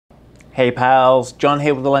Hey pals, John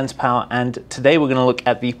here with the Lens Pal, and today we're going to look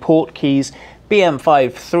at the PortKeys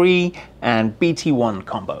BM5 III and BT1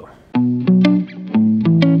 combo.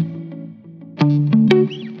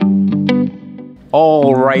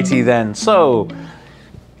 Alrighty then, so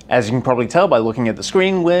as you can probably tell by looking at the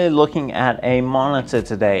screen, we're looking at a monitor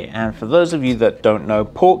today. And for those of you that don't know,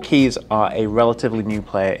 PortKeys are a relatively new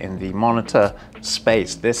player in the monitor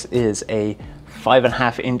space. This is a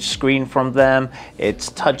 5.5-inch screen from them. It's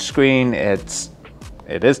touchscreen.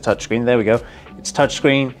 It is touchscreen. There we go. It's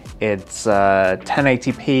touchscreen. It's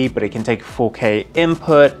 1080p, but it can take 4K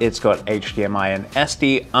input. It's got HDMI and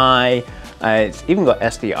SDI. It's even got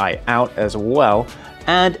SDI out as well,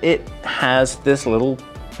 and it has this little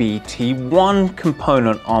BT1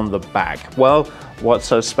 component on the back. Well, what's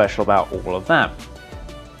so special about all of that?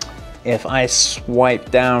 If I swipe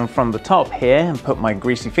down from the top here and put my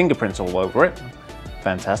greasy fingerprints all over it,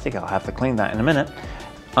 fantastic, I'll have to clean that in a minute,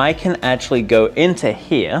 I can actually go into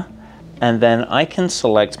here and then I can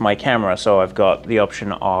select my camera. So I've got the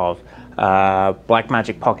option of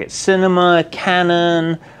Blackmagic Pocket Cinema,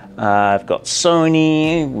 Canon, I've got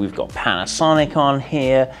Sony, we've got Panasonic on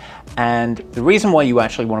here. And the reason why you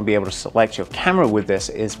actually want to be able to select your camera with this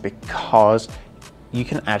is because you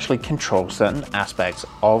can actually control certain aspects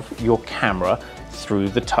of your camera through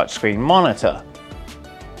the touchscreen monitor.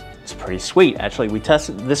 It's pretty sweet. Actually, we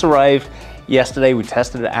tested this, arrived yesterday. We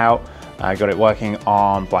tested it out. I got it working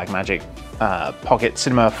on Blackmagic Pocket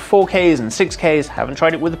Cinema 4Ks and 6Ks. Haven't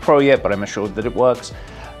tried it with the Pro yet, but I'm assured that it works.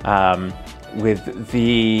 With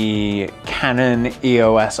the Canon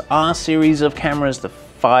EOS R series of cameras, the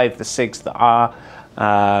 5, the 6, the R,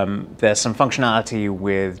 there's some functionality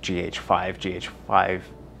with GH5,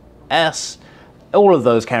 GH5S, all of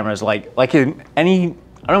those cameras, like in any,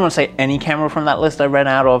 I don't want to say any camera from that list I ran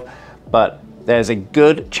out of, but there's a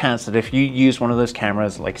good chance that if you use one of those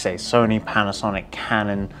cameras, like say Sony, Panasonic,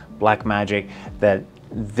 Canon, Blackmagic, that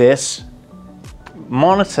this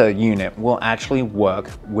monitor unit will actually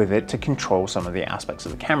work with it to control some of the aspects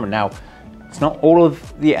of the camera. Now, it's not all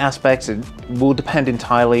of the aspects. It will depend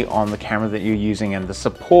entirely on the camera that you're using and the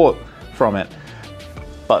support from it.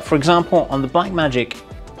 But for example, on the Blackmagic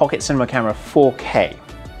Pocket Cinema Camera 4K,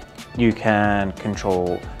 you can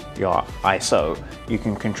control your ISO, you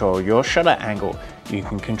can control your shutter angle, you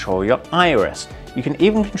can control your iris, you can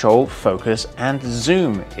even control focus and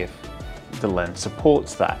zoom if the lens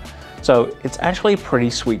supports that. So it's actually a pretty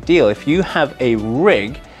sweet deal. If you have a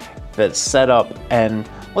rig that's set up, and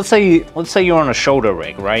let's say you're on a shoulder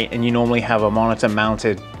rig, right? And you normally have a monitor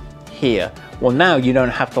mounted here. Well, now you don't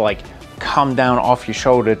have to like come down off your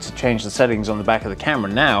shoulder to change the settings on the back of the camera.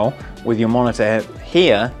 Now, with your monitor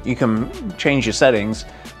here, you can change your settings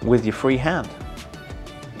with your free hand.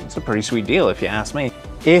 It's a pretty sweet deal if you ask me.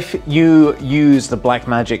 If you use the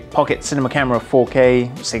Blackmagic Pocket Cinema Camera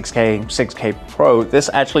 4K, 6K, 6K Pro,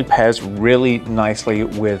 this actually pairs really nicely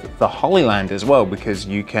with the Hollyland as well, because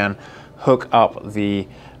you can hook up the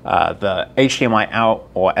HDMI out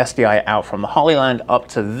or SDI out from the Hollyland up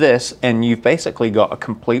to this, and you've basically got a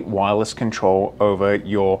complete wireless control over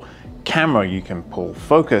your camera. You can pull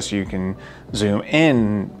focus, you can zoom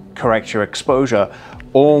in, correct your exposure,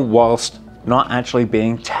 all whilst not actually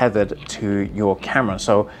being tethered to your camera.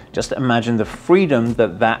 So just imagine the freedom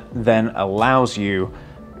that that then allows you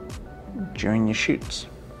during your shoots.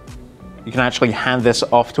 You can actually hand this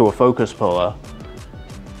off to a focus puller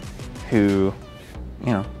who,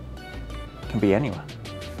 you know, can be anywhere.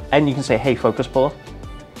 And you can say, hey, focus puller,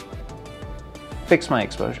 fix my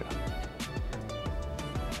exposure.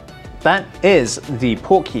 That is the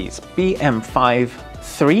PortKeys BM5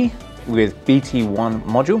 III with BT1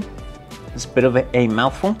 module. It's a bit of a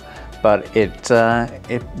mouthful, but it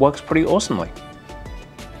works pretty awesomely.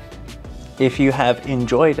 If you have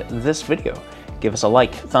enjoyed this video, give us a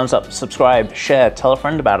like, thumbs up, subscribe, share, tell a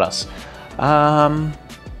friend about us.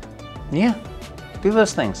 Yeah, do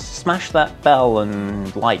those things. Smash that bell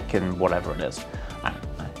and like and whatever it is. I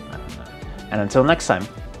don't know. And until next time,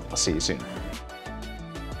 I'll see you soon.